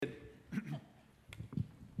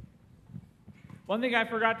One thing I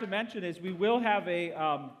forgot to mention is we will have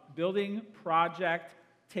a building project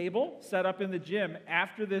table set up in the gym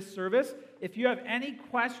after this service. If you have any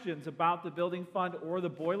questions about the building fund or the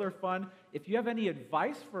boiler fund, if you have any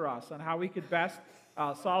advice for us on how we could best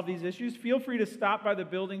solve these issues, feel free to stop by the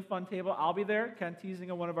building fund table. I'll be there. Ken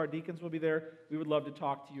Teasinger, one of our deacons, will be there. We would love to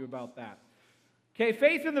talk to you about that. Okay,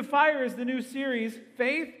 Faith in the Fire is the new series,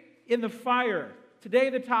 Faith in the Fire. Today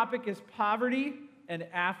the topic is poverty and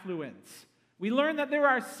affluence. We learned that there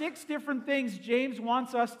are 6 different things James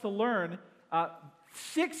wants us to learn,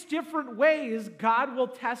 6 different ways God will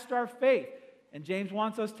test our faith. And James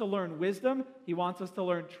wants us to learn wisdom. He wants us to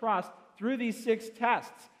learn trust through these 6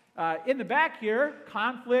 tests. In the back here,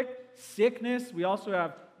 conflict, sickness. We also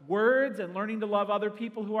have words and learning to love other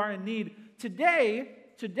people who are in need. Today,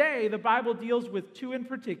 the Bible deals with 2 in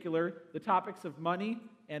particular, the topics of money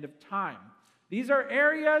and of time. These are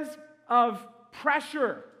areas of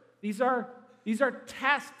pressure. These are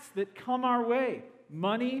tests that come our way,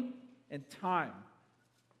 money and time.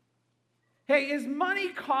 Hey, is money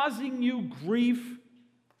causing you grief,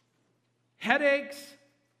 headaches?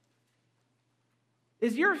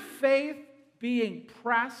 Is your faith being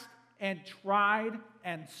pressed and tried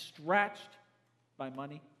and stretched by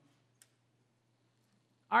money?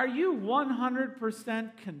 Are you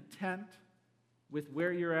 100% content with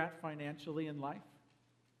where you're at financially in life?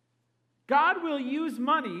 God will use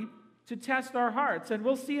money to test our hearts. And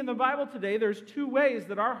we'll see in the Bible today there's 2 ways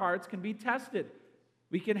that our hearts can be tested.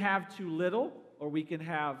 We can have too little or we can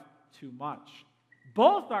have too much.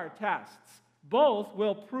 Both are tests. Both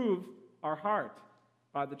will prove our heart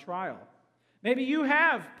by the trial. Maybe you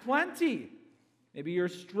have plenty. Maybe you're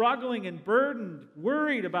struggling and burdened,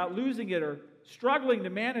 worried about losing it or struggling to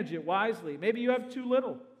manage it wisely. Maybe you have too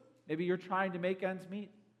little. Maybe you're trying to make ends meet.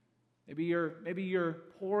 Maybe you're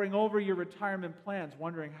poring over your retirement plans,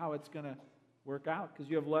 wondering how it's going to work out because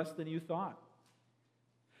you have less than you thought.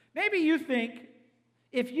 Maybe you think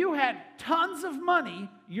if you had tons of money,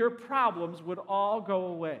 your problems would all go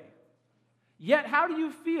away. Yet, how do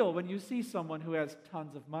you feel when you see someone who has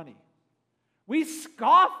tons of money? We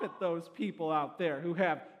scoff at those people out there who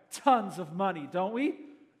have tons of money, don't we?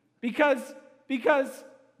 Because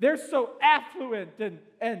they're so affluent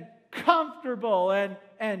and comfortable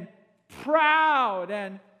and proud,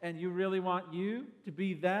 and you really want you to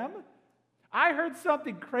be them? I heard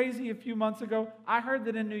something crazy a few months ago. I heard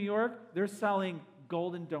that in New York, they're selling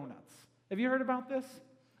golden donuts. Have you heard about this?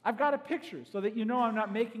 I've got a picture so that you know I'm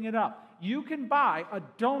not making it up. You can buy a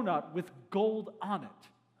donut with gold on it.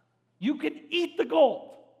 You can eat the gold.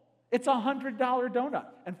 It's a $100 donut,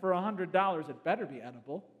 and for $100, it better be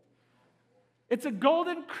edible. It's a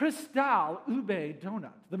Golden Cristal Ube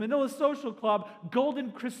donut. The Manila Social Club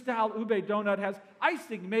Golden Cristal Ube donut has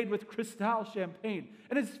icing made with Cristal champagne,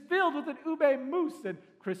 and it's filled with an ube mousse and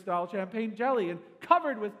Cristal champagne jelly and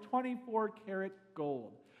covered with 24-karat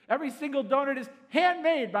gold. Every single donut is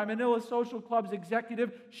handmade by Manila Social Club's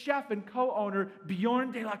executive chef and co-owner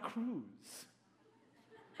Bjorn de la Cruz,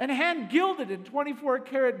 and hand-gilded in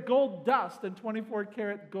 24-karat gold dust and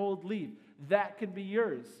 24-karat gold leaf. That can be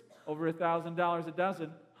yours. Over $1,000 a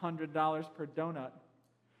dozen, $100 per donut.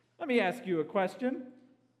 Let me ask you a question.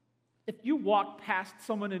 If you walked past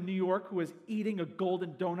someone in New York who was eating a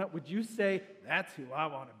golden donut, would you say, that's who I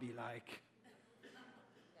want to be like?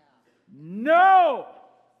 No!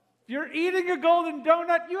 If you're eating a golden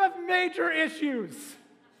donut, you have major issues.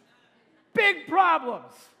 Big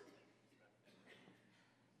problems.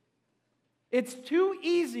 It's too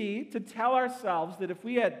easy to tell ourselves that if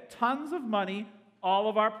we had tons of money, all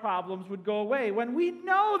of our problems would go away, when we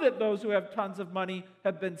know that those who have tons of money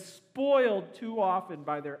have been spoiled too often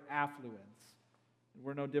by their affluence.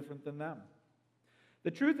 We're no different than them.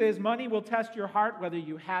 The truth is, money will test your heart whether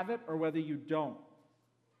you have it or whether you don't.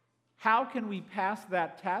 How can we pass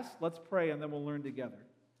that test? Let's pray and then we'll learn together.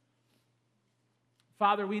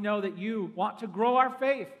 Father, we know that you want to grow our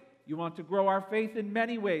faith. You want to grow our faith in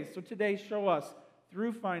many ways. So today, show us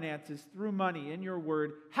through finances, through money, in your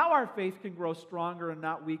word, how our faith can grow stronger and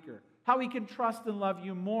not weaker. How we can trust and love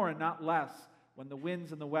you more and not less when the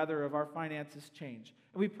winds and the weather of our finances change.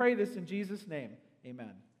 And we pray this in Jesus' name.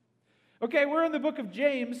 Amen. Okay, we're in the book of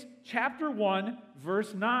James, chapter 1,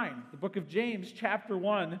 verse 9. The book of James, chapter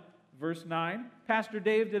 1, verse 9. Pastor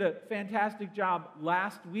Dave did a fantastic job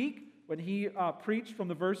last week when he preached from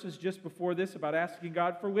the verses just before this about asking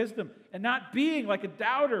God for wisdom and not being like a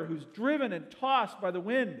doubter who's driven and tossed by the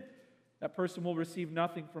wind. That person will receive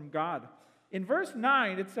nothing from God. In verse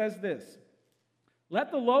 9, it says this,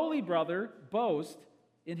 "Let the lowly brother boast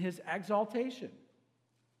in his exaltation,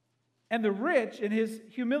 and the rich in his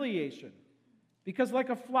humiliation, because like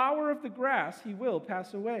a flower of the grass, he will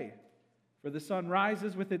pass away. For the sun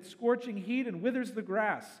rises with its scorching heat and withers the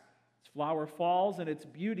grass. Its flower falls and its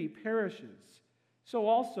beauty perishes. So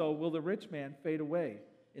also will the rich man fade away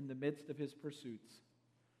in the midst of his pursuits.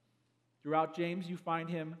 Throughout James, you find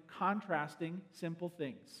him contrasting simple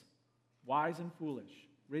things, wise and foolish,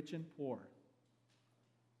 rich and poor.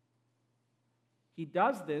 He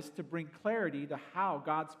does this to bring clarity to how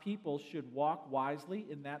God's people should walk wisely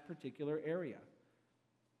in that particular area.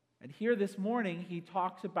 And here this morning, he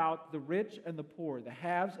talks about the rich and the poor, the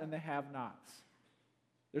haves and the have-nots.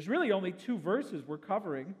 There's really only 2 verses we're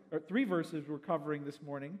covering, or 3 verses we're covering this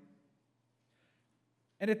morning.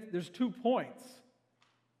 And there's 2 points.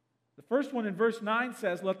 The first one in verse 9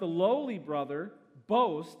 says, "Let the lowly brother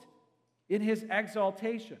boast in his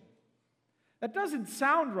exaltation." That doesn't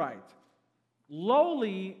sound right.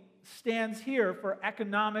 Lowly stands here for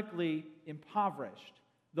economically impoverished.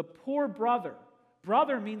 The poor brother.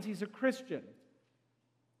 Brother means he's a Christian.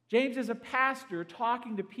 James is a pastor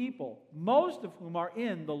talking to people, most of whom are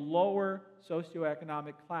in the lower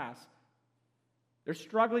socioeconomic class. They're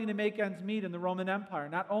struggling to make ends meet in the Roman Empire.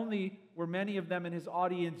 Not only were many of them in his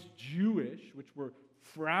audience Jewish, which were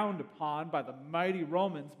frowned upon by the mighty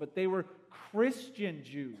Romans, but they were Christian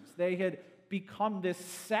Jews. They had become this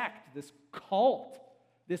sect, this cult,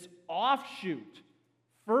 this offshoot,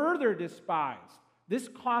 further despised. This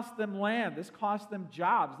cost them land. This cost them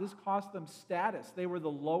jobs. This cost them status. They were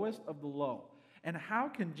the lowest of the low. And how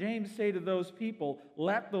can James say to those people,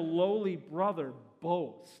 let the lowly brother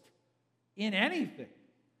boast in anything?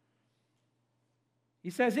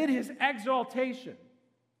 He says, in his exaltation.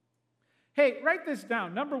 Hey, write this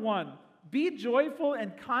down. Number 1, be joyful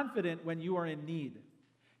and confident when you are in need.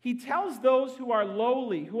 He tells those who are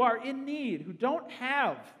lowly, who are in need, who don't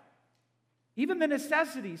have even the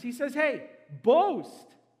necessities, he says, hey,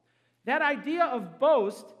 boast. That idea of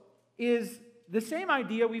boast is the same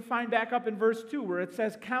idea we find back up in verse 2 where it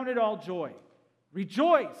says, count it all joy.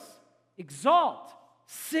 Rejoice, exalt,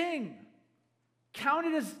 sing. Count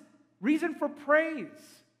it as reason for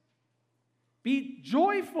praise. Be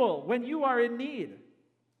joyful when you are in need.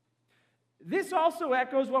 This also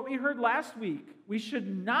echoes what we heard last week. We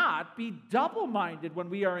should not be double-minded when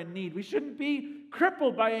we are in need. We shouldn't be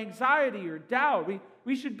crippled by anxiety or doubt.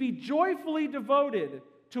 We should be joyfully devoted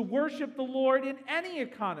to worship the Lord in any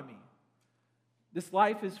economy. This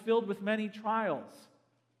life is filled with many trials.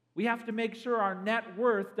 We have to make sure our net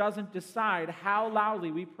worth doesn't decide how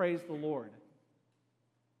loudly we praise the Lord.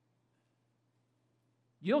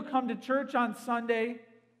 You'll come to church on Sunday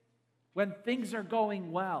when things are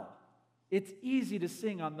going well. It's easy to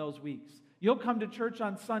sing on those weeks. You'll come to church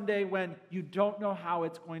on Sunday when you don't know how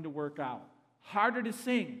it's going to work out. Harder to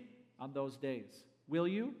sing on those days. Will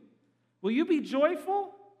you? Will you be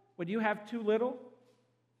joyful when you have too little?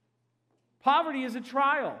 Poverty is a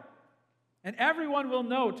trial, and everyone will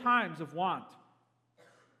know times of want.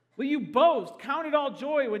 Will you boast, count it all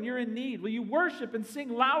joy when you're in need? Will you worship and sing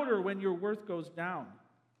louder when your worth goes down?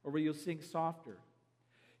 Or will you sing softer?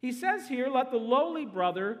 He says here, let the lowly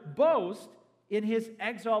brother boast in his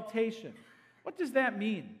exaltation. What does that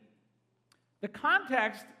mean? The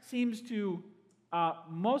context seems to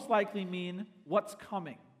most likely mean what's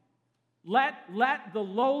coming. Let the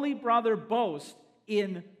lowly brother boast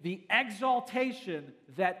in the exaltation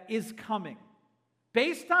that is coming.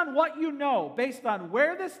 Based on what you know, based on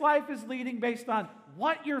where this life is leading, based on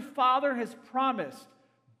what your Father has promised,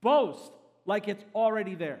 boast like it's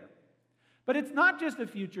already there. But it's not just a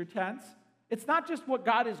future tense. It's not just what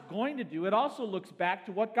God is going to do. It also looks back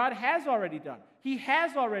to what God has already done. He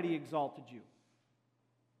has already exalted you.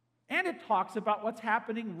 And it talks about what's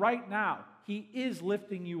happening right now. He is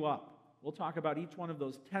lifting you up. We'll talk about each one of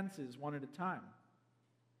those tenses one at a time.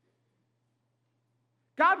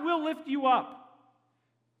 God will lift you up.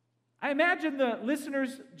 I imagine the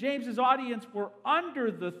listeners, James's audience, were under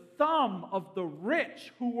the thumb of the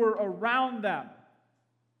rich who were around them.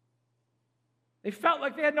 They felt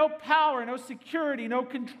like they had no power, no security, no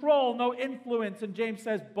control, no influence. And James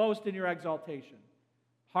says, boast in your exaltation.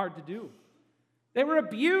 Hard to do. They were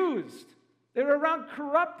abused. They were around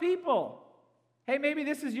corrupt people. Hey, maybe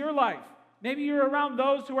this is your life. Maybe you're around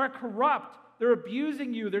those who are corrupt. They're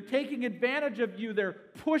abusing you. They're taking advantage of you. They're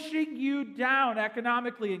pushing you down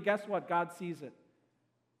economically. And guess what? God sees it.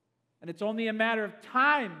 And it's only a matter of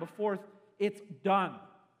time before it's done.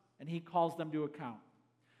 And he calls them to account.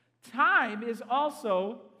 Time is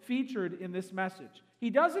also featured in this message.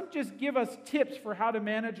 He doesn't just give us tips for how to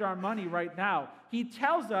manage our money right now. He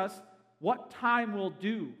tells us what time will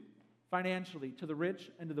do financially to the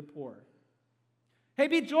rich and to the poor. Hey,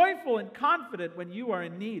 be joyful and confident when you are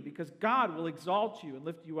in need, because God will exalt you and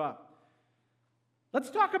lift you up. Let's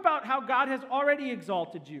talk about how God has already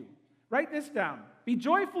exalted you. Write this down. Be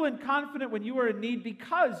joyful and confident when you are in need,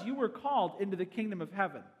 because you were called into the kingdom of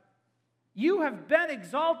heaven. You have been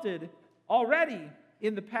exalted already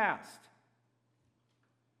in the past.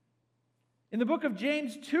 In the book of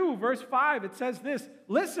James 2, verse 5, it says this,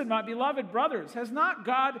 "Listen, my beloved brothers, has not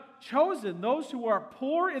God chosen those who are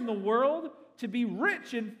poor in the world to be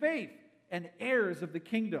rich in faith and heirs of the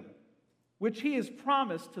kingdom, which he has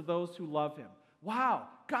promised to those who love him?" Wow,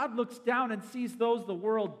 God looks down and sees those the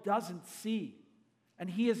world doesn't see, and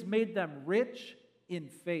he has made them rich in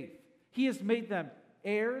faith. He has made them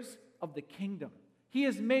heirs of the kingdom. He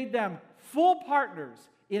has made them full partners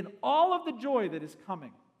in all of the joy that is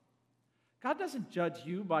coming. God doesn't judge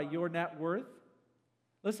you by your net worth.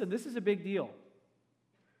 Listen, this is a big deal.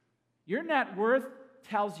 Your net worth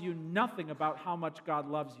tells you nothing about how much God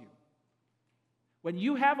loves you. When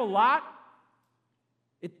you have a lot,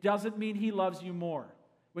 it doesn't mean he loves you more.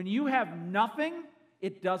 When you have nothing,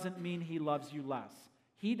 it doesn't mean he loves you less.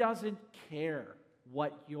 He doesn't care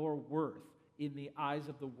what you're worth in the eyes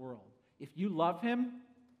of the world. If you love him,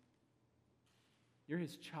 you're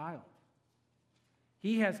his child.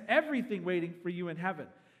 He has everything waiting for you in heaven.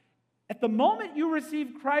 At the moment you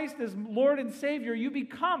receive Christ as Lord and Savior, you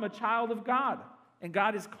become a child of God. And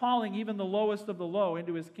God is calling even the lowest of the low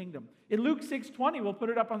into his kingdom. In Luke 6:20, we'll put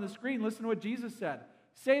it up on the screen. Listen to what Jesus said.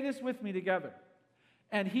 Say this with me together.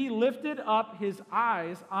 "And he lifted up his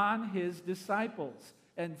eyes on his disciples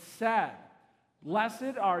and said,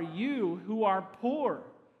 'Blessed are you who are poor,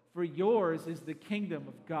 for yours is the kingdom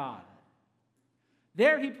of God.'"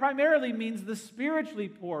 There he primarily means the spiritually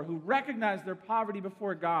poor who recognize their poverty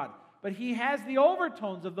before God. But he has the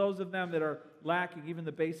overtones of those of them that are lacking even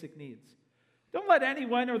the basic needs. Don't let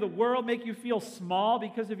anyone or the world make you feel small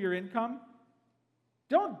because of your income.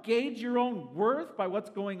 Don't gauge your own worth by what's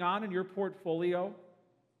going on in your portfolio.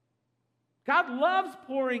 God loves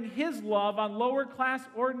pouring his love on lower class,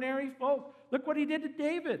 ordinary folk. Look what he did to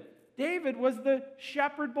David. David was the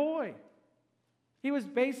shepherd boy. He was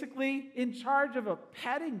basically in charge of a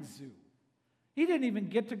petting zoo. He didn't even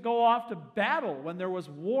get to go off to battle when there was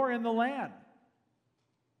war in the land.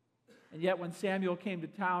 And yet when Samuel came to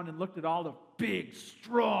town and looked at all the big,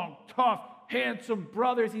 strong, tough, handsome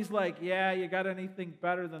brothers, he's like, "Yeah, you got anything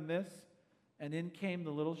better than this?" And in came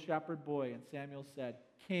the little shepherd boy, and Samuel said,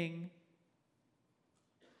 "King,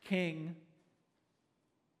 king,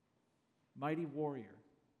 mighty warrior."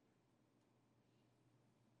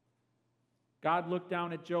 God looked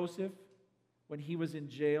down at Joseph when he was in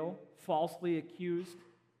jail, falsely accused,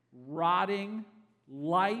 rotting,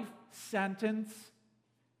 life sentence,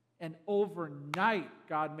 and overnight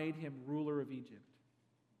God made him ruler of Egypt.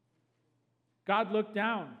 God looked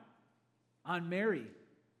down on Mary,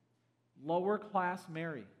 lower class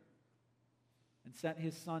Mary, and sent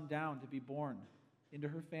his son down to be born into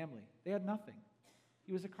her family. They had nothing.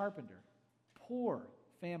 He was a carpenter. Poor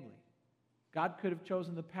family. God could have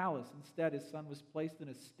chosen the palace. Instead, his son was placed in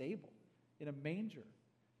a stable, in a manger.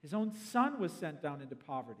 His own son was sent down into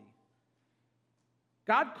poverty.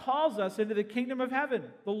 God calls us into the kingdom of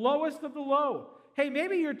heaven, the lowest of the low. Hey,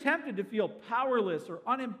 maybe you're tempted to feel powerless or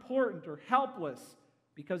unimportant or helpless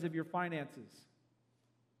because of your finances.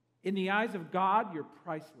 In the eyes of God, you're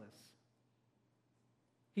priceless.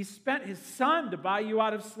 He spent his son to buy you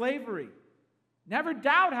out of slavery. Never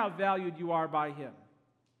doubt how valued you are by him.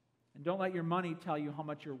 And don't let your money tell you how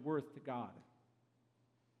much you're worth to God.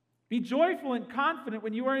 Be joyful and confident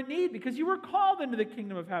when you are in need, because you were called into the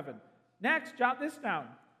kingdom of heaven. Next, jot this down.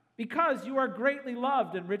 Because you are greatly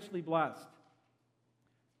loved and richly blessed.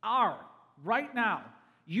 Right now.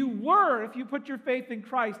 You were, if you put your faith in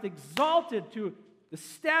Christ, exalted to the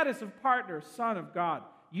status of partner, son of God.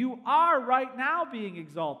 You are right now being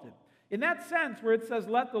exalted. In that sense, where it says,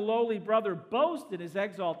 "Let the lowly brother boast in his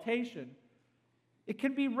exaltation," it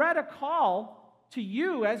can be read a call to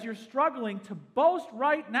you as you're struggling to boast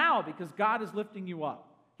right now because God is lifting you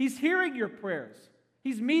up. He's hearing your prayers.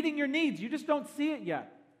 He's meeting your needs. You just don't see it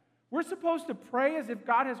yet. We're supposed to pray as if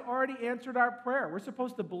God has already answered our prayer. We're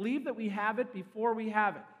supposed to believe that we have it before we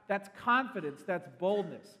have it. That's confidence. That's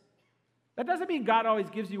boldness. That doesn't mean God always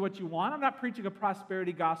gives you what you want. I'm not preaching a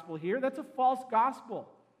prosperity gospel here. That's a false gospel.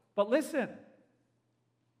 But listen,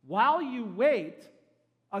 while you wait,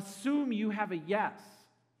 assume you have a yes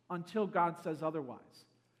until God says otherwise.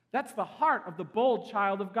 That's the heart of the bold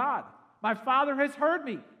child of God. My Father has heard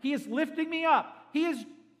me. He is lifting me up. This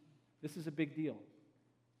is a big deal.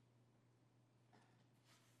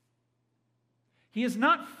 He is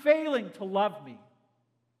not failing to love me.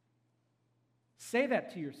 Say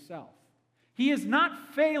that to yourself. He is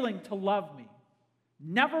not failing to love me.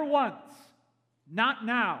 Never once. Not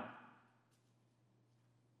now.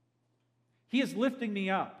 He is lifting me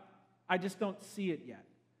up. I just don't see it yet.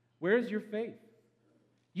 Where's your faith?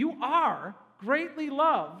 You are greatly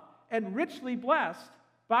loved and richly blessed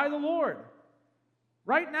by the Lord.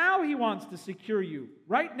 Right now, He wants to secure you.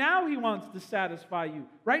 Right now, He wants to satisfy you.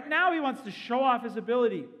 Right now, He wants to show off His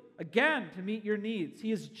ability, again, to meet your needs.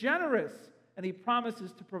 He is generous, and He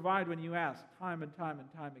promises to provide when you ask, time and time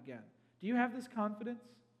and time again. Do you have this confidence?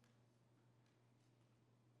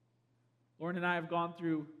 Lauren and I have gone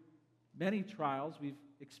through many trials. We've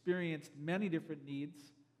experienced many different needs.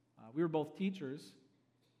 We were both teachers,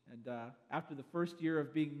 and after the first year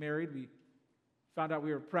of being married, we found out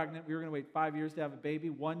we were pregnant. We were going to wait 5 years to have a baby.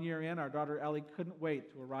 1 year in, our daughter Ellie couldn't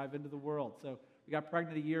wait to arrive into the world. So we got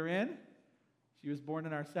pregnant a year in. She was born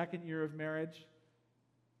in our second year of marriage.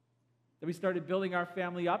 Then we started building our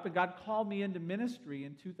family up, and God called me into ministry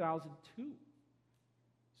in 2002.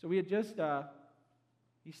 So we had just,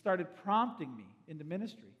 He started prompting me into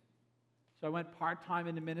ministry. So I went part-time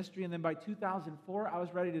into ministry, and then by 2004, I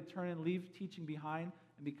was ready to turn and leave teaching behind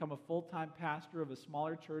and become a full-time pastor of a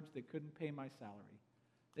smaller church that couldn't pay my salary.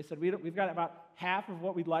 They said, we've got about half of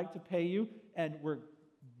what we'd like to pay you, and we're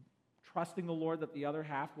trusting the Lord that the other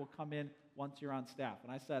half will come in once you're on staff.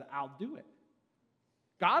 And I said, I'll do it.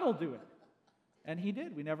 God will do it. And He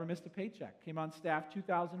did. We never missed a paycheck. Came on staff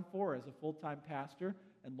 2004 as a full-time pastor,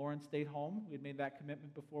 and Lauren stayed home. We had made that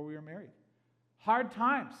commitment before we were married. Hard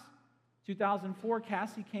times. 2004,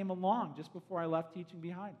 Cassie came along just before I left teaching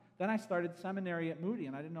behind. Then I started seminary at Moody,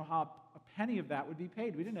 and I didn't know how a penny of that would be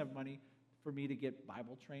paid. We didn't have money for me to get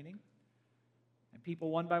Bible training. And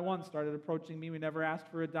people one by one started approaching me. We never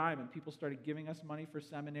asked for a dime, and people started giving us money for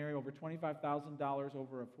seminary, over $25,000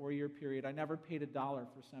 over a 4-year period. I never paid $1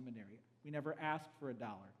 for seminary. We never asked for $1.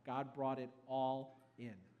 God brought it all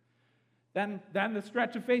in. Then the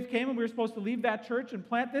stretch of faith came, and we were supposed to leave that church and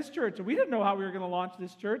plant this church, and we didn't know how we were going to launch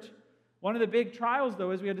this church. One of the big trials,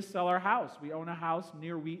 though, is we had to sell our house. We own a house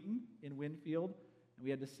near Wheaton in Winfield, and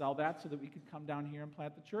we had to sell that so that we could come down here and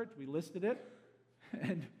plant the church. We listed it,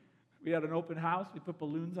 and we had an open house. We put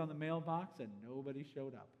balloons on the mailbox, and nobody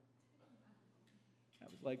showed up. I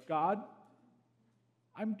was like, God,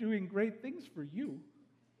 I'm doing great things for you.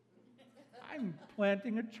 I'm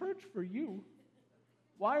planting a church for you.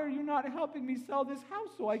 Why are you not helping me sell this house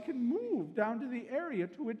so I can move down to the area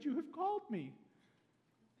to which you have called me?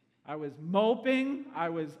 I was moping, I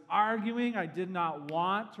was arguing, I did not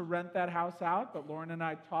want to rent that house out, but Lauren and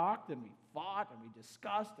I talked, and we fought, and we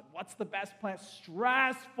discussed, and what's the best plan?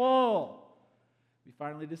 Stressful! We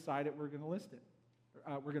finally decided we're going to list it.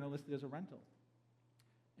 We're going to list it as a rental.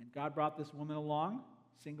 And God brought this woman along,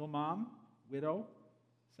 single mom, widow,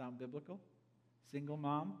 sound biblical? Single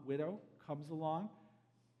mom, widow, comes along,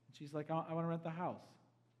 and she's like, I want to rent the house.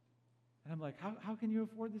 And I'm like, how can you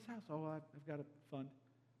afford this house? Oh, well, I've got a fund.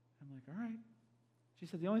 I'm like, all right. She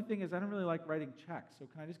said, the only thing is I don't really like writing checks, so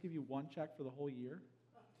can I just give you one check for the whole year?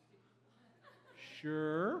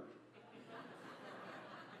 Sure.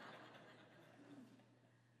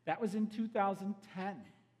 That was in 2010.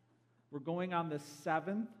 We're going on the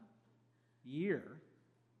 7th year,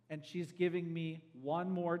 and she's giving me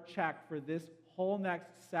one more check for this whole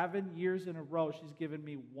next 7 years in a row. She's given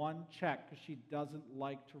me one check because she doesn't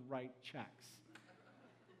like to write checks.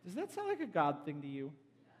 Does that sound like a God thing to you?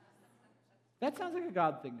 That sounds like a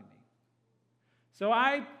God thing to me. So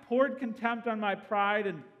I poured contempt on my pride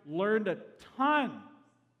and learned a ton.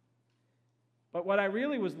 But what I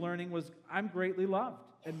really was learning was I'm greatly loved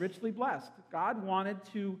and richly blessed. God wanted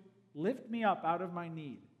to lift me up out of my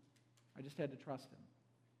need. I just had to trust Him.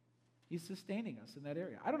 He's sustaining us in that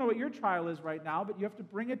area. I don't know what your trial is right now, but you have to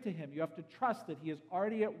bring it to Him. You have to trust that He is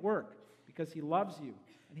already at work because He loves you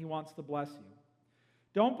and He wants to bless you.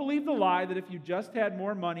 Don't believe the lie that if you just had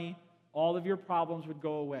more money, all of your problems would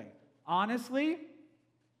go away. Honestly,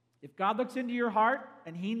 if God looks into your heart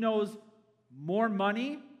and He knows more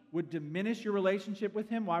money would diminish your relationship with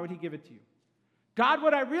Him, why would He give it to you? God,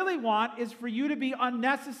 what I really want is for you to be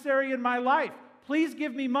unnecessary in my life. Please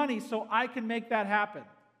give me money so I can make that happen.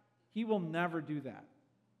 He will never do that.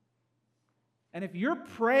 And if you're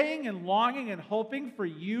praying and longing and hoping for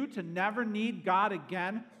you to never need God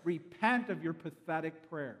again, repent of your pathetic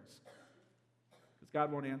prayers, because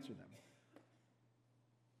God won't answer them.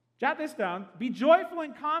 Jot this down. Be joyful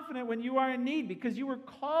and confident when you are in need, because you were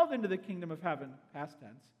called into the kingdom of heaven, past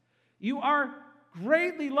tense. You are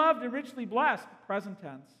greatly loved and richly blessed, present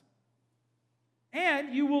tense.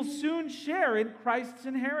 And you will soon share in Christ's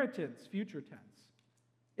inheritance, future tense.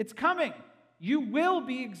 It's coming. You will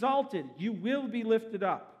be exalted. You will be lifted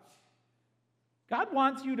up. God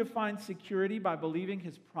wants you to find security by believing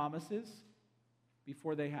His promises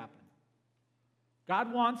before they happen.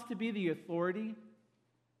 God wants to be the authority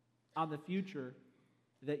on the future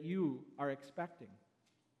that you are expecting.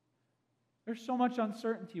 There's so much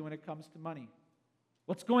uncertainty when it comes to money.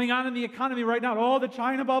 What's going on in the economy right now? Oh, the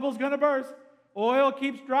China bubble's going to burst. Oil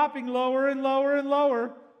keeps dropping lower and lower and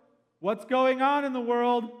lower. What's going on in the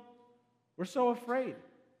world? We're so afraid.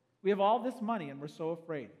 We have all this money and we're so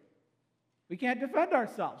afraid. We can't defend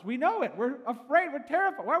ourselves. We know it. We're afraid. We're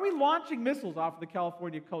terrified. Why are we launching missiles off the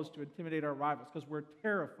California coast to intimidate our rivals? Because we're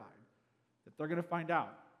terrified that they're going to find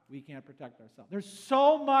out we can't protect ourselves. There's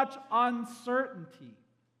so much uncertainty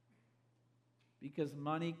because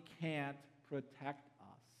money can't protect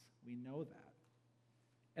us. We know that.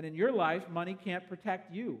 And in your life, money can't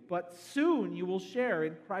protect you. But soon you will share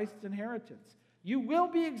in Christ's inheritance. You will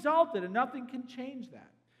be exalted, and nothing can change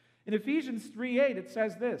that. In Ephesians 3:8, it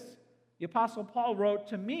says this. The Apostle Paul wrote,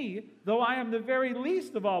 "To me, though I am the very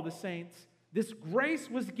least of all the saints, this grace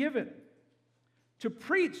was given to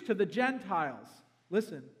preach to the Gentiles,"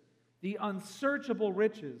 listen, "the unsearchable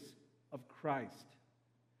riches of Christ."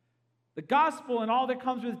 The gospel and all that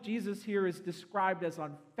comes with Jesus here is described as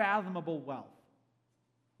unfathomable wealth.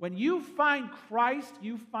 When you find Christ,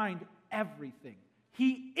 you find everything.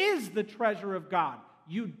 He is the treasure of God.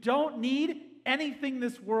 You don't need anything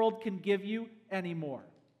this world can give you anymore.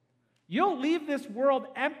 You'll leave this world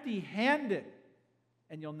empty-handed,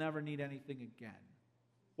 and you'll never need anything again.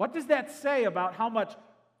 What does that say about how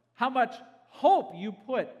much hope you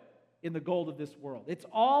put in the gold of this world? It's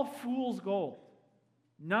all fool's gold.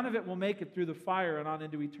 None of it will make it through the fire and on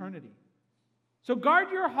into eternity. So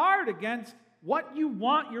guard your heart against what you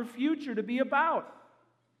want your future to be about.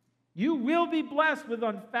 You will be blessed with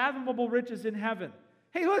unfathomable riches in heaven.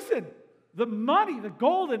 Hey, listen, the money, the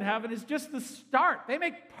gold in heaven is just the start. They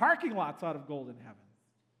make parking lots out of gold in heaven.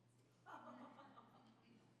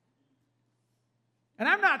 And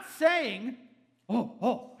I'm not saying,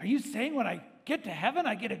 are you saying when I get to heaven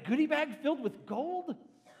I get a goodie bag filled with gold?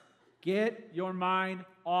 Get your mind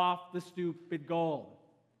off the stupid gold.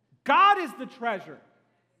 God is the treasure.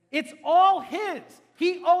 It's all His.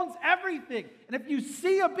 He owns everything. And if you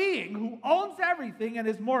see a being who owns everything and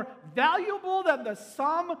is more valuable than the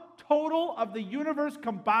sum total of the universe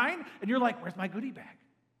combined, and you're like, where's my goodie bag?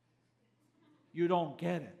 You don't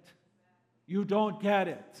get it. You don't get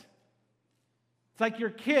it. It's like your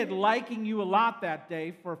kid liking you a lot that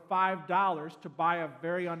day for $5 to buy a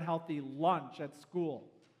very unhealthy lunch at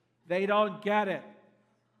school. They don't get it.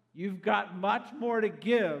 You've got much more to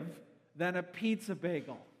give than a pizza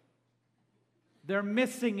bagel. They're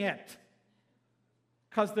missing it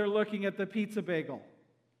because they're looking at the pizza bagel.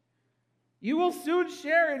 You will soon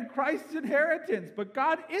share in Christ's inheritance, but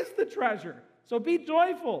God is the treasure. So be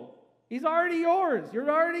joyful. He's already yours. You're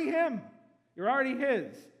already Him. You're already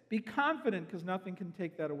His. Be confident because nothing can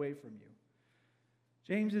take that away from you.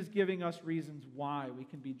 James is giving us reasons why we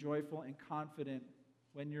can be joyful and confident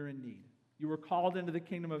when you're in need. You were called into the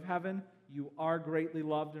kingdom of heaven. You are greatly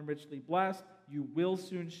loved and richly blessed. You will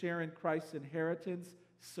soon share in Christ's inheritance,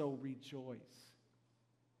 so rejoice.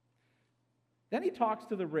 Then he talks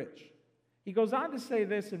to the rich. He goes on to say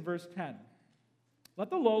this in verse 10. Let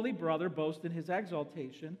the lowly brother boast in his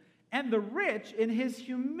exaltation, and the rich in his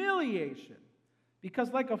humiliation,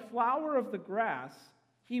 because like a flower of the grass,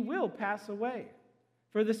 he will pass away.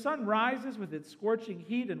 For the sun rises with its scorching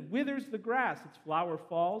heat and withers the grass. Its flower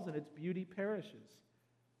falls and its beauty perishes.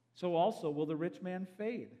 So also will the rich man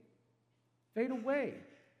fade away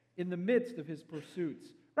in the midst of his pursuits.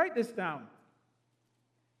 Write this down.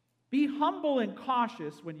 Be humble and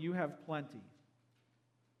cautious when you have plenty.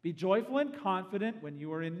 Be joyful and confident when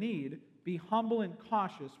you are in need. Be humble and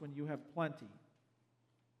cautious when you have plenty.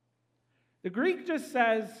 The Greek just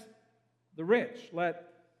says the rich.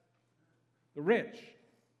 Let the rich.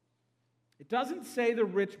 It doesn't say the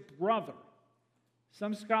rich brother.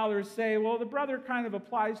 Some scholars say, well, the brother kind of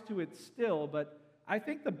applies to it still, but I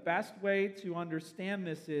think the best way to understand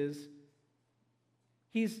this is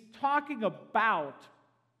he's talking about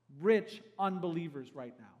rich unbelievers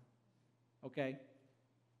right now. Okay?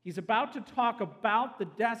 He's about to talk about the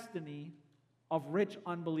destiny of rich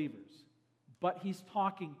unbelievers, but he's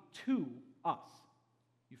talking to us.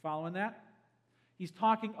 You following that? He's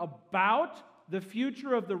talking about the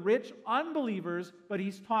future of the rich unbelievers, but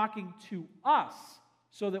he's talking to us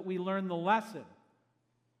so that we learn the lesson.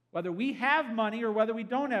 Whether we have money or whether we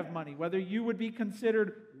don't have money, whether you would be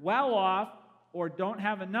considered well off or don't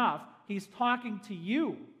have enough, he's talking to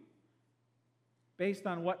you based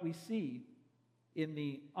on what we see in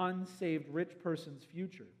the unsaved rich person's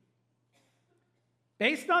future.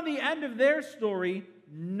 Based on the end of their story,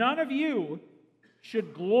 none of you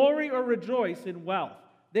should glory or rejoice in wealth.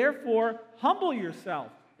 Therefore, humble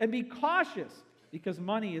yourself and be cautious, because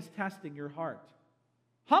money is testing your heart.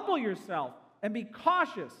 Humble yourself and be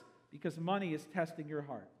cautious, because money is testing your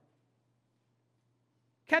heart.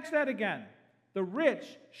 Catch that again. The rich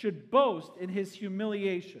should boast in his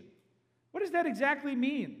humiliation. What does that exactly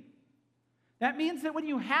mean? That means that when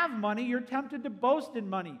you have money, you're tempted to boast in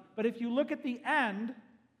money. But if you look at the end,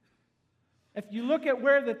 if you look at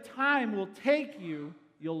where the time will take you,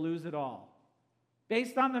 you'll lose it all.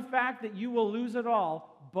 Based on the fact that you will lose it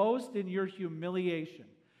all, boast in your humiliation.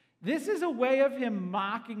 This is a way of him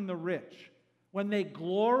mocking the rich. When they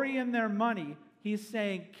glory in their money, he's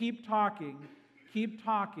saying, keep talking, keep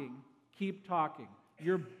talking, keep talking.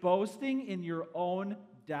 You're boasting in your own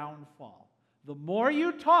downfall. The more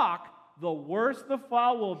you talk, the worse the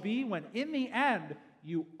fall will be when in the end,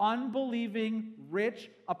 you unbelieving, rich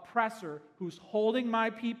oppressor who's holding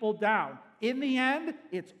my people down. In the end,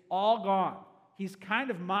 it's all gone. He's kind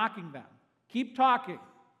of mocking them. Keep talking.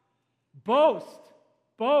 Boast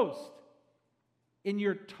in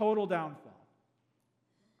your total downfall.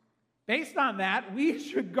 Based on that, we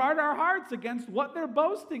should guard our hearts against what they're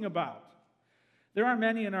boasting about. There are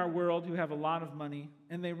many in our world who have a lot of money,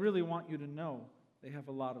 and they really want you to know they have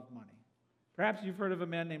a lot of money. Perhaps you've heard of a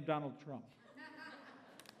man named Donald Trump.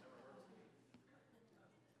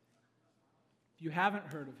 If you haven't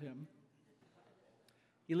heard of him,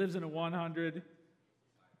 he lives in a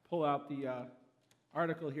pull out the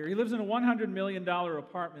article here. He lives in a $100 million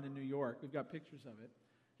apartment in New York. We've got pictures of it.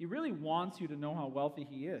 He really wants you to know how wealthy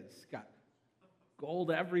he is. He's got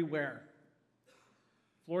gold everywhere.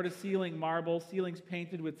 Floor-to-ceiling marble, ceilings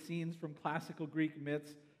painted with scenes from classical Greek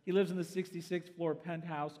myths. He lives in the 66th floor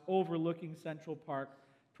penthouse overlooking Central Park.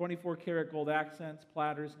 24-karat gold accents,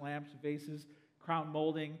 platters, lamps, vases, crown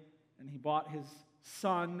molding, and he bought his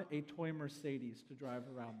son a toy Mercedes to drive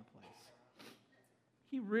around the place.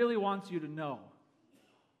 He really wants you to know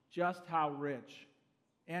just how rich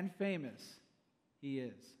and famous he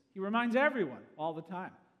is. He reminds everyone all the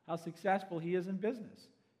time how successful he is in business.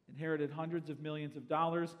 Inherited hundreds of millions of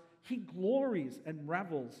dollars. He glories and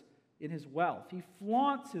revels in his wealth. He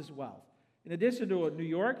flaunts his wealth. In addition to New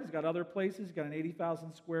York, he's got other places. He's got an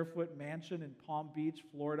 80,000 square foot mansion in Palm Beach,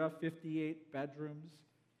 Florida, 58 bedrooms.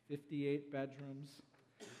 58 bedrooms.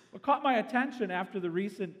 What caught my attention after the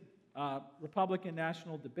recent Republican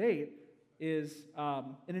national debate is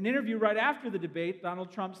in an interview right after the debate,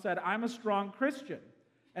 Donald Trump said, "I'm a strong Christian."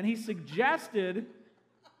 And he suggested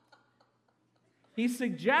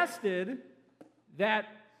that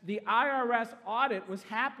the IRS audit was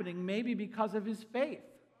happening maybe because of his faith.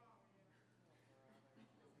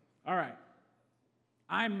 All right.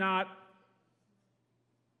 I'm not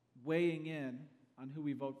weighing in on who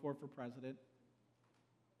we vote for president,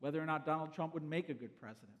 whether or not Donald Trump would make a good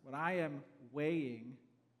president. What I am weighing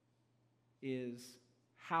is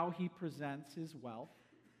how he presents his wealth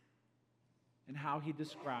and how he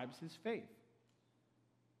describes his faith.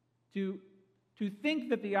 To think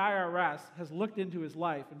that the IRS has looked into his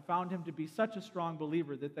life and found him to be such a strong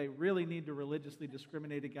believer that they really need to religiously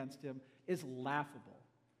discriminate against him is laughable.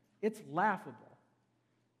 It's laughable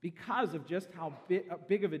because of just how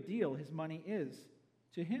big of a deal his money is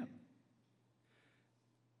to him.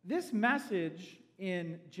 This message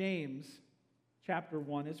in James chapter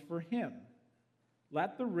 1 is for him.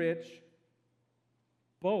 Let the rich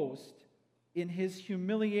boast in his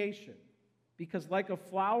humiliation, because like a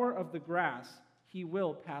flower of the grass, he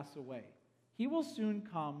will pass away. He will soon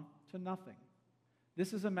come to nothing.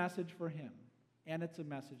 This is a message for him, and it's a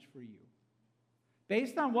message for you.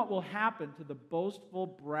 Based on what will happen to the boastful,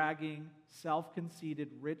 bragging, self-conceited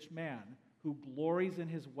rich man who glories in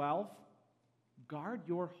his wealth, guard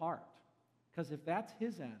your heart, because if that's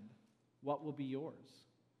his end, what will be yours?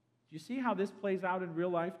 Do you see how this plays out in real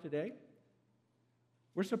life today?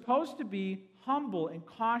 We're supposed to be humble and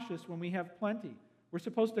cautious when we have plenty. We're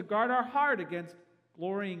supposed to guard our heart against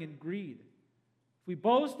glorying in greed. If we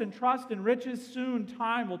boast and trust in riches, soon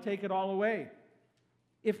time will take it all away.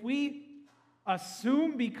 If we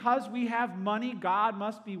assume because we have money, God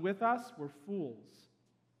must be with us, we're fools.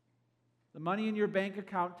 The money in your bank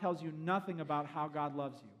account tells you nothing about how God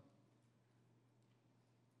loves you.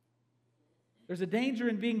 There's a danger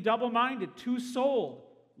in being double-minded, two-souled,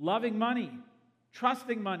 loving money,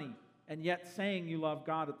 trusting money, and yet saying you love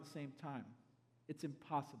God at the same time. It's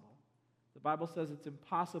impossible. The Bible says it's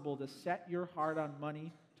impossible to set your heart on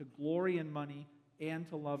money, to glory in money, and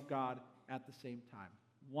to love God at the same time.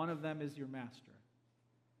 One of them is your master.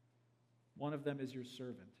 one of them is your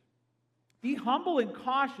servant. Be humble and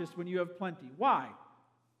cautious when you have plenty. Why?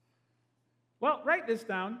 Well, write this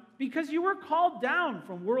down. Because you were called down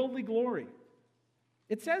from worldly glory.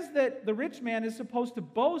 It says that the rich man is supposed to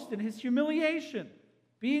boast in his humiliation,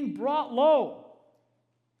 being brought low.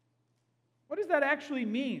 What does that actually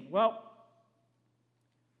mean? Well,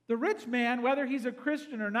 the rich man, whether he's a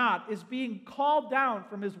Christian or not, is being called down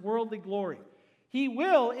from his worldly glory. He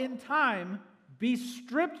will, in time, be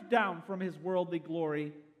stripped down from his worldly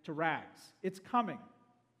glory to rags. It's coming.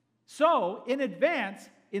 So, in advance,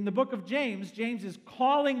 in the book of James, James is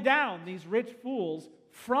calling down these rich fools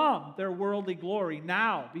from their worldly glory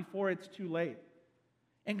now, before it's too late.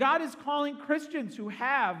 And God is calling Christians who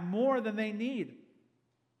have more than they need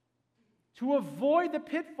to avoid the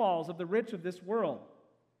pitfalls of the rich of this world.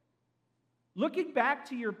 Looking back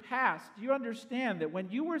to your past, do you understand that when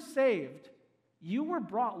you were saved, you were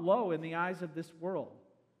brought low in the eyes of this world?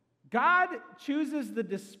 God chooses the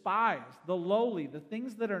despised, the lowly, the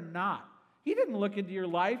things that are not. He didn't look into your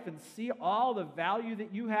life and see all the value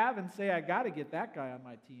that you have and say, I got to get that guy on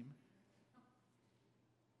my team.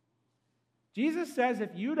 Jesus says, if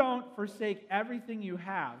you don't forsake everything you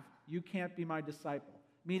have, you can't be my disciple.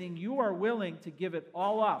 Meaning you are willing to give it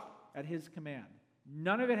all up at his command.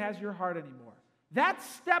 None of it has your heart anymore. That's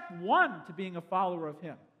step one to being a follower of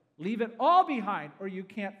him. Leave it all behind or you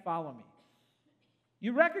can't follow me.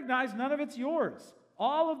 You recognize none of it's yours.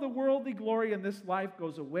 All of the worldly glory in this life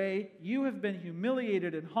goes away. You have been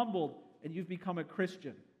humiliated and humbled, and you've become a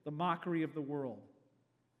Christian, the mockery of the world.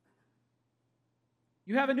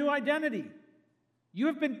 You have a new identity. You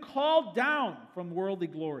have been called down from worldly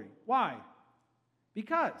glory. Why?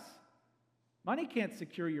 Because money can't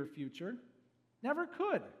secure your future. Never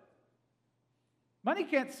could. Money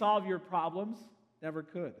can't solve your problems. Never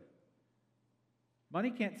could. Money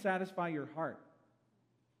can't satisfy your heart.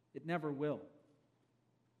 It never will.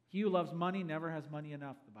 He who loves money never has money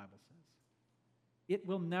enough, the Bible says. It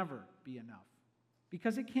will never be enough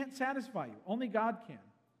because it can't satisfy you. Only God can.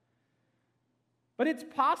 But it's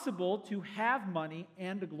possible to have money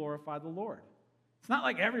and to glorify the Lord. It's not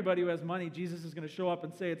like everybody who has money, Jesus is going to show up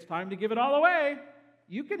and say, it's time to give it all away.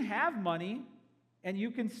 You can have money and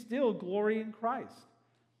you can still glory in Christ.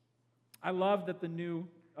 I love that the new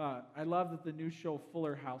show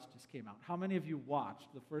Fuller House just came out. How many of you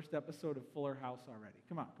watched the first episode of Fuller House already?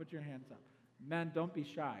 Come on, put your hands up. Men, don't be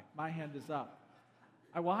shy. My hand is up.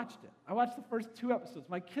 I watched it. I watched the first 2 episodes.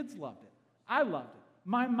 My kids loved it. I loved it.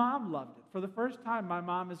 My mom loved it. For the first time, my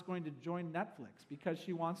mom is going to join Netflix because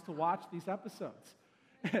she wants to watch these episodes.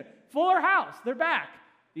 Fuller House, they're back.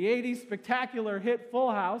 The 80s spectacular hit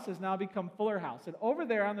Full House has now become Fuller House. And over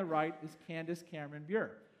there on the right is Candace Cameron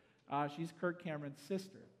Bure. She's Kirk Cameron's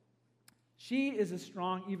sister. She is a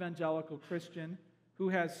strong evangelical Christian who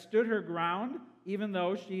has stood her ground, even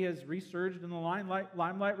though she has resurged in the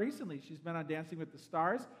limelight recently. She's been on Dancing with the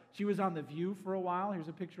Stars. She was on The View for a while. Here's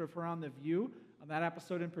a picture of her on The View. On that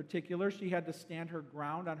episode in particular, she had to stand her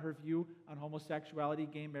ground on her view on homosexuality,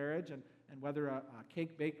 gay marriage, and whether a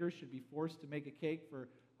cake baker should be forced to make a cake for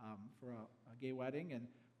a gay wedding. And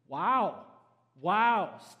wow,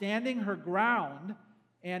 standing her ground.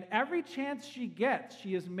 And every chance she gets,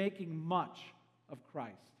 she is making much of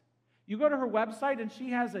Christ. You go to her website and she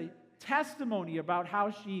has a testimony about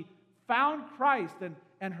how she found Christ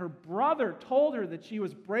and her brother told her that she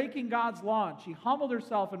was breaking God's law, and she humbled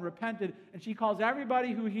herself and repented, and she calls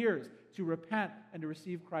everybody who hears to repent and to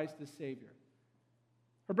receive Christ as Savior.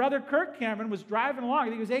 Her brother Kirk Cameron was driving along. I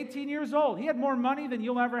think he was 18 years old. He had more money than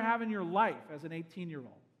you'll ever have in your life as an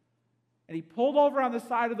 18-year-old. And he pulled over on the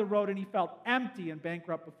side of the road and he felt empty and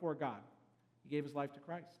bankrupt before God. He gave his life to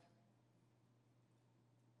Christ.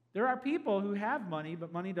 There are people who have money,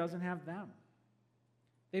 but money doesn't have them.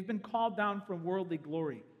 They've been called down from worldly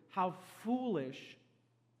glory. How foolish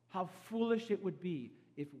it would be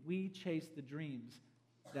if we chased the dreams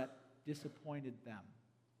that disappointed them.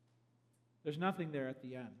 There's nothing there at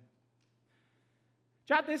the end.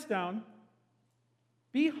 Jot this down.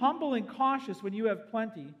 Be humble and cautious when you have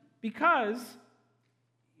plenty, because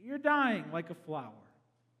you're dying like a flower.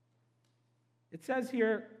 It says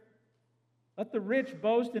here, let the rich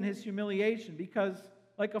boast in his humiliation, because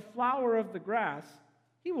like a flower of the grass,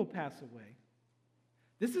 he will pass away.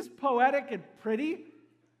 This is poetic and pretty,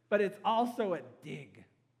 but it's also a dig.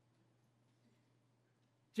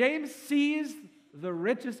 James sees the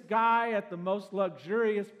richest guy at the most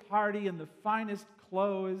luxurious party in the finest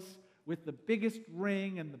clothes with the biggest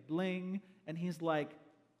ring and the bling, and he's like,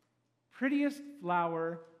 prettiest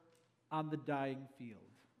flower on the dying field.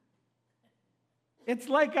 It's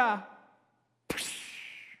like a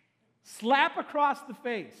slap across the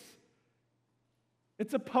face.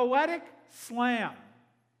 It's a poetic slam.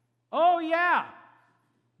 Oh, yeah,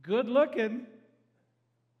 good looking,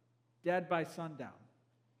 dead by sundown.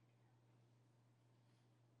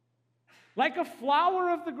 Like a flower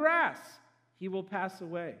of the grass, he will pass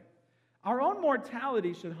away. Our own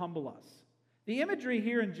mortality should humble us. The imagery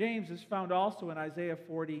here in James is found also in Isaiah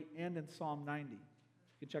 40 and in Psalm 90. You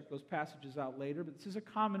can check those passages out later, but this is a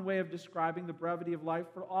common way of describing the brevity of life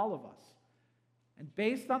for all of us. And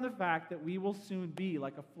based on the fact that we will soon be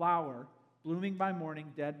like a flower, blooming by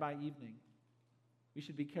morning, dead by evening, we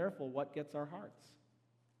should be careful what gets our hearts.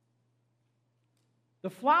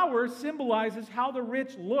 The flower symbolizes how the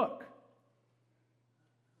rich look.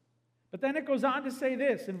 But then it goes on to say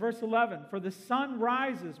this in verse 11, "For the sun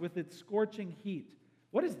rises with its scorching heat."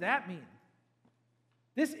 What does that mean?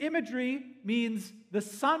 This imagery means the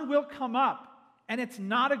sun will come up, and it's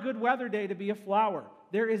not a good weather day to be a flower.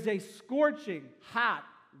 There is a scorching, hot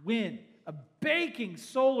wind, a baking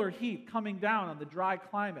solar heat coming down on the dry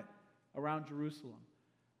climate around Jerusalem.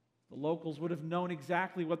 The locals would have known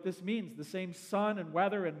exactly what this means. The same sun and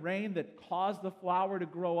weather and rain that caused the flower to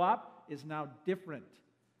grow up is now different.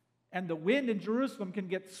 And the wind in Jerusalem can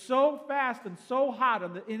get so fast and so hot,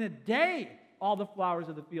 in a day, all the flowers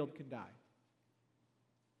of the field can die.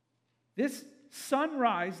 This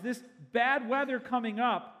sunrise, this bad weather coming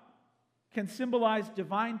up, can symbolize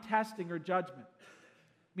divine testing or judgment.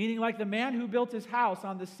 Meaning, like the man who built his house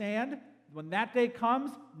on the sand, when that day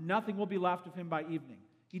comes, nothing will be left of him by evening.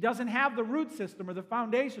 He doesn't have the root system or the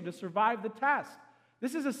foundation to survive the test.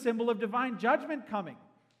 This is a symbol of divine judgment coming.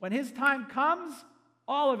 When his time comes,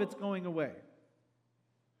 all of it's going away.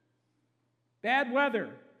 Bad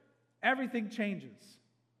weather, everything changes.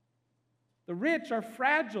 The rich are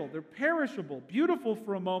fragile, they're perishable, beautiful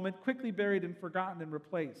for a moment, quickly buried and forgotten and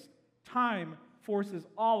replaced. Time forces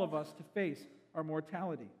all of us to face our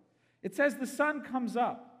mortality. It says the sun comes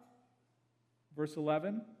up, verse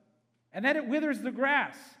 11, and then it withers the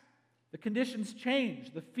grass. The conditions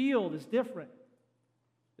change, the field is different.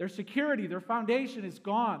 Their security, their foundation is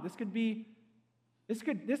gone. This could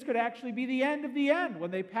actually be the end of the end when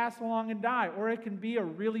they pass along and die, or it can be a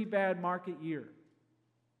really bad market year.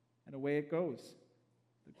 And away it goes.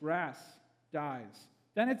 The grass dies.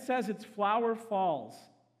 Then it says its flower falls.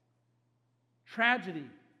 Tragedy.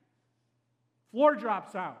 Floor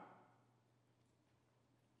drops out.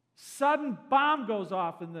 Sudden bomb goes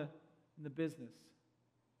off in the business.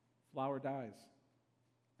 Flower dies.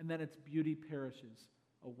 And then its beauty perishes.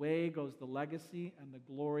 Away goes the legacy and the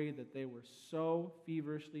glory that they were so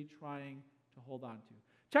feverishly trying to hold on to.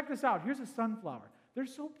 Check this out. Here's a sunflower. They're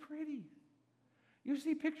so pretty. You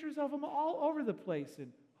see pictures of them all over the place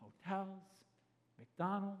in hotels,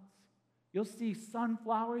 McDonald's. You'll see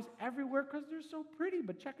sunflowers everywhere because they're so pretty.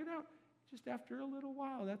 But check it out. Just after a little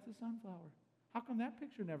while, that's a sunflower. How come that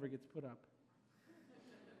picture never gets put up?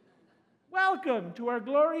 Welcome to our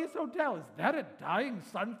glorious hotel. Is that a dying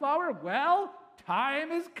sunflower? Well,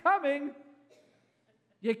 time is coming.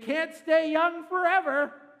 You can't stay young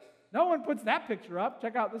forever. No one puts that picture up.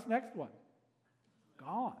 Check out this next one.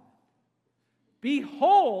 Gone.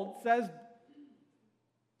 Behold, says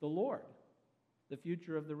the Lord, the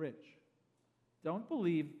future of the rich. Don't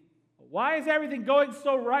believe. Why is everything going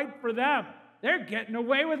so right for them? They're getting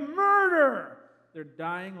away with murder. They're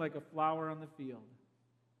dying like a flower on the field.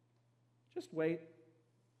 Just wait.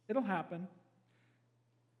 It'll happen.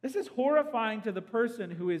 This is horrifying to the person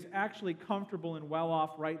who is actually comfortable and well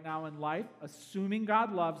off right now in life, assuming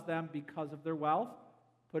God loves them because of their wealth,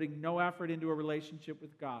 putting no effort into a relationship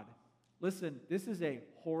with God. Listen, this is a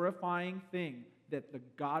horrifying thing that the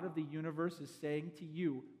God of the universe is saying to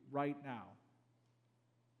you right now.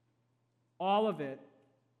 All of it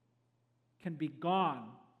can be gone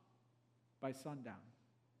by sundown.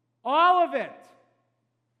 All of it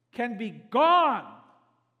can be gone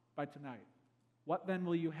by tonight. What then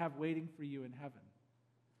will you have waiting for you in heaven?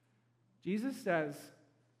 Jesus says,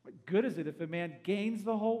 what good is it if a man gains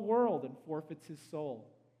the whole world and forfeits his soul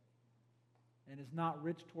and is not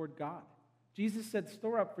rich toward God? Jesus said,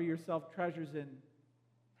 store up for yourself treasures in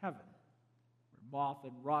heaven, where moth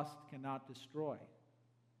and rust cannot destroy.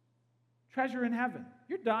 Treasure in heaven.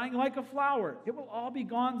 You're dying like a flower. It will all be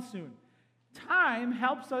gone soon. Time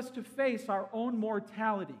helps us to face our own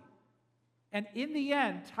mortality. And in the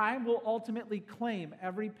end, time will ultimately claim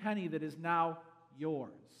every penny that is now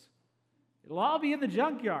yours. It'll all be in the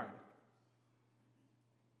junkyard.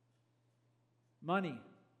 Money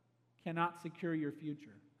cannot secure your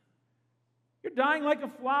future. You're dying like a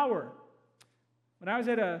flower. When I was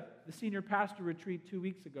at the senior pastor retreat 2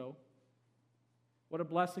 weeks ago, What a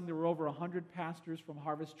blessing. There were over 100 pastors from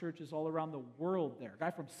Harvest churches all around the world there. A guy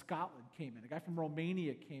from Scotland came in. A guy from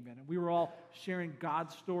Romania came in. And we were all sharing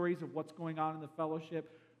God's stories of what's going on in the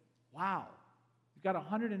fellowship. Wow. We've got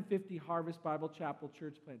 150 Harvest Bible Chapel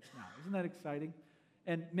church plants now. Isn't that exciting?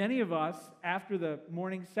 And many of us, after the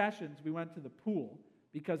morning sessions, we went to the pool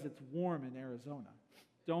because it's warm in Arizona.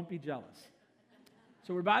 Don't be jealous.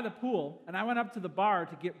 So we're by the pool, and I went up to the bar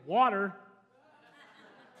to get water.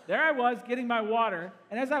 There I was getting my water,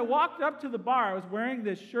 and as I walked up to the bar, I was wearing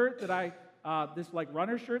this shirt that this like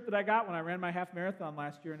runner shirt that I got when I ran my half marathon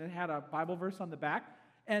last year, and it had a Bible verse on the back.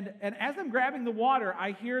 And as I'm grabbing the water,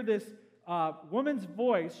 I hear this woman's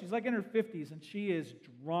voice. She's like in her 50s, and she is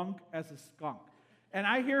drunk as a skunk. And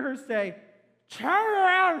I hear her say, "Turn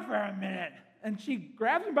around for a minute." And she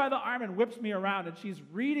grabs me by the arm and whips me around, and she's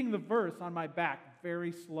reading the verse on my back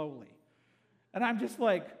very slowly. And I'm just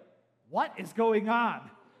like, what is going on?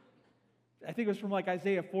 I think it was from like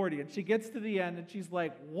Isaiah 40. And she gets to the end, and she's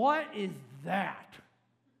like, "What is that?"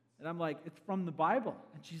 And I'm like, "It's from the Bible."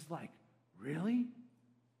 And she's like, "Really?"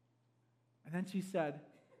 And then she said,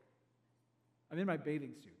 I'm in my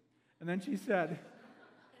bathing suit. And then she said,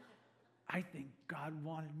 "I think God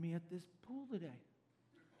wanted me at this pool today."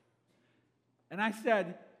 And I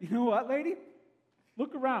said, "You know what, lady?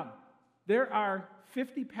 Look around. There are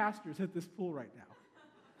 50 pastors at this pool right now,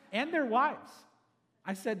 and their wives."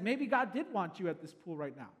 I said, "Maybe God did want you at this pool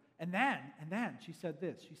right now." And then she said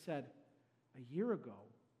this. She said, "A year ago,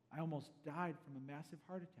 I almost died from a massive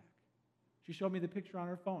heart attack." She showed me the picture on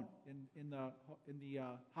her phone in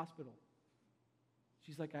the hospital.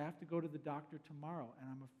 She's like, "I have to go to the doctor tomorrow, and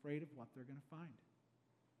I'm afraid of what they're going to find."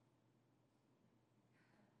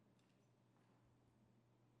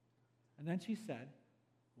 And then she said,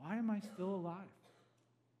 "Why am I still alive?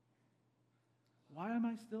 Why am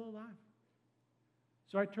I still alive?"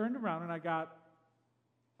 So I turned around and I got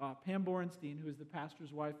Pam Borenstein, who is the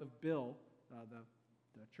pastor's wife of Bill,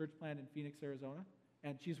 the church plant in Phoenix, Arizona.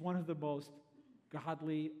 And she's one of the most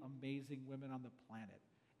godly, amazing women on the planet.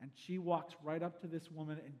 And she walks right up to this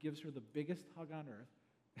woman and gives her the biggest hug on earth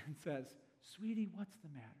and says, "Sweetie, what's the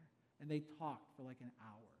matter?" And they talked for like an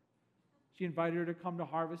hour. She invited her to come to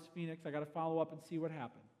Harvest Phoenix. I got to follow up and see what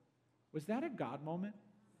happened. Was that a God moment?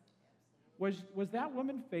 Was that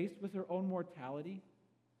woman faced with her own mortality,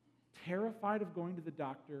 terrified of going to the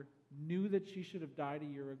doctor, knew that she should have died a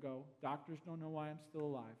year ago? Doctors don't know why I'm still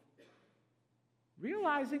alive.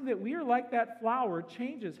 Realizing that we are like that flower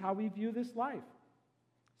changes how we view this life.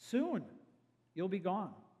 Soon, you'll be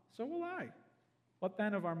gone. So will I. What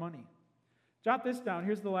then of our money? Jot this down.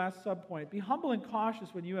 Here's the last subpoint. Be humble and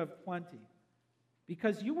cautious when you have plenty,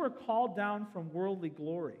 because you were called down from worldly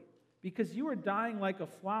glory, because you are dying like a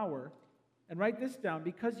flower. And write this down,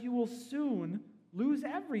 because you will soon lose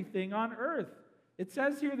everything on earth. It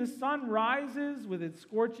says here, the sun rises with its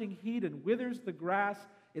scorching heat and withers the grass.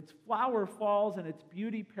 Its flower falls and its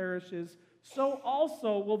beauty perishes. So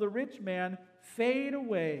also will the rich man fade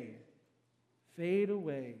away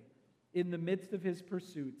in the midst of his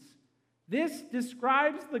pursuits. This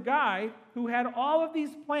describes the guy who had all of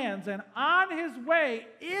these plans, and on his way,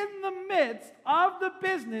 in the midst of the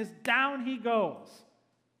business, down he goes.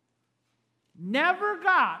 Never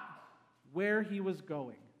got where he was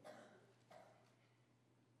going.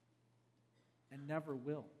 And never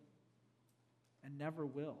will. And never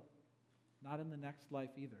will. Not in the next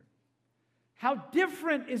life either. How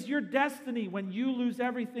different is your destiny when you lose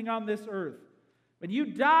everything on this earth? When you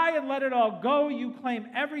die and let it all go, you claim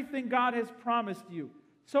everything God has promised you.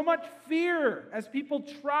 So much fear as people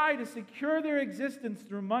try to secure their existence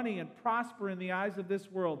through money and prosper in the eyes of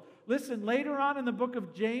this world. Listen, later on in the book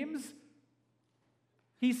of James,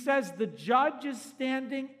 he says the judge is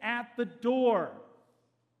standing at the door.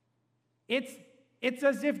 It's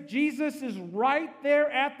as if Jesus is right there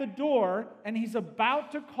at the door and he's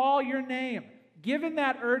about to call your name. Given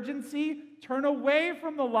that urgency, turn away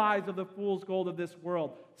from the lies of the fool's gold of this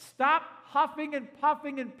world. Stop huffing and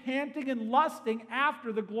puffing and panting and lusting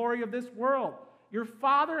after the glory of this world. Your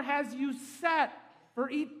Father has you set for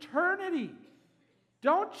eternity.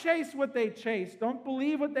 Don't chase what they chase. Don't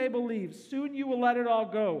believe what they believe. Soon you will let it all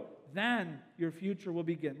go. Then your future will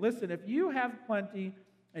begin. Listen, if you have plenty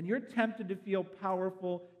and you're tempted to feel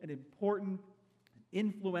powerful and important and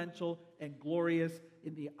influential and glorious,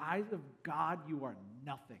 in the eyes of God, you are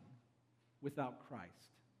nothing without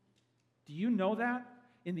Christ. Do you know that?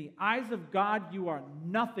 In the eyes of God, you are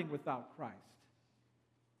nothing without Christ.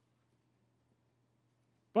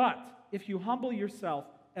 But if you humble yourself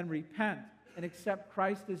and repent and accept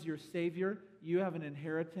Christ as your Savior, you have an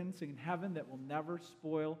inheritance in heaven that will never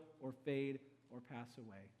spoil or fade or pass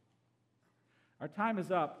away. Our time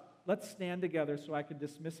is up. Let's stand together so I can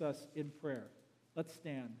dismiss us in prayer. Let's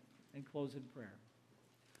stand and close in prayer.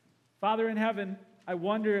 Father in heaven, I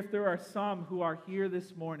wonder if there are some who are here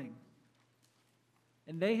this morning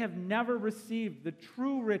and they have never received the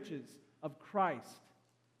true riches of Christ.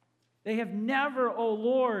 They have never, O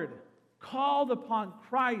Lord, called upon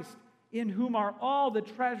Christ, in whom are all the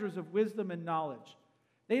treasures of wisdom and knowledge.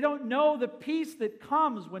 They don't know the peace that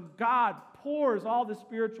comes when God pours all the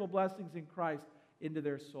spiritual blessings in Christ into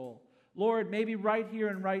their soul. Lord, maybe right here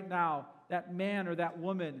and right now, that man or that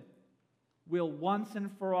woman will once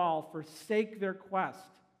and for all forsake their quest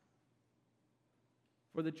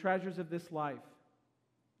for the treasures of this life,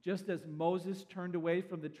 just as Moses turned away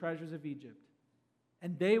from the treasures of Egypt.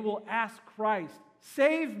 And they will ask Christ,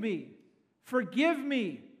 save me, forgive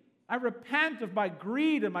me. I repent of my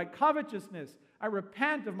greed and my covetousness. I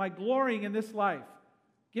repent of my glorying in this life.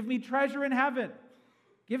 Give me treasure in heaven.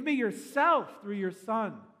 Give me yourself through your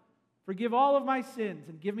Son. Forgive all of my sins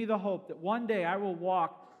and give me the hope that one day I will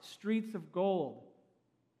walk streets of gold.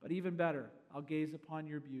 But even better, I'll gaze upon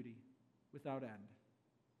your beauty without end.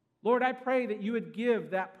 Lord, I pray that you would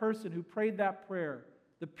give that person who prayed that prayer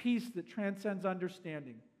the peace that transcends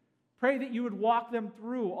understanding. Pray that you would walk them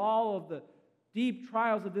through all of the deep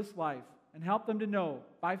trials of this life and help them to know,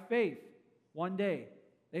 by faith, one day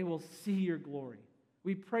they will see your glory.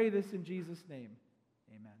 We pray this in Jesus' name.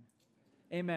 Amen. Amen.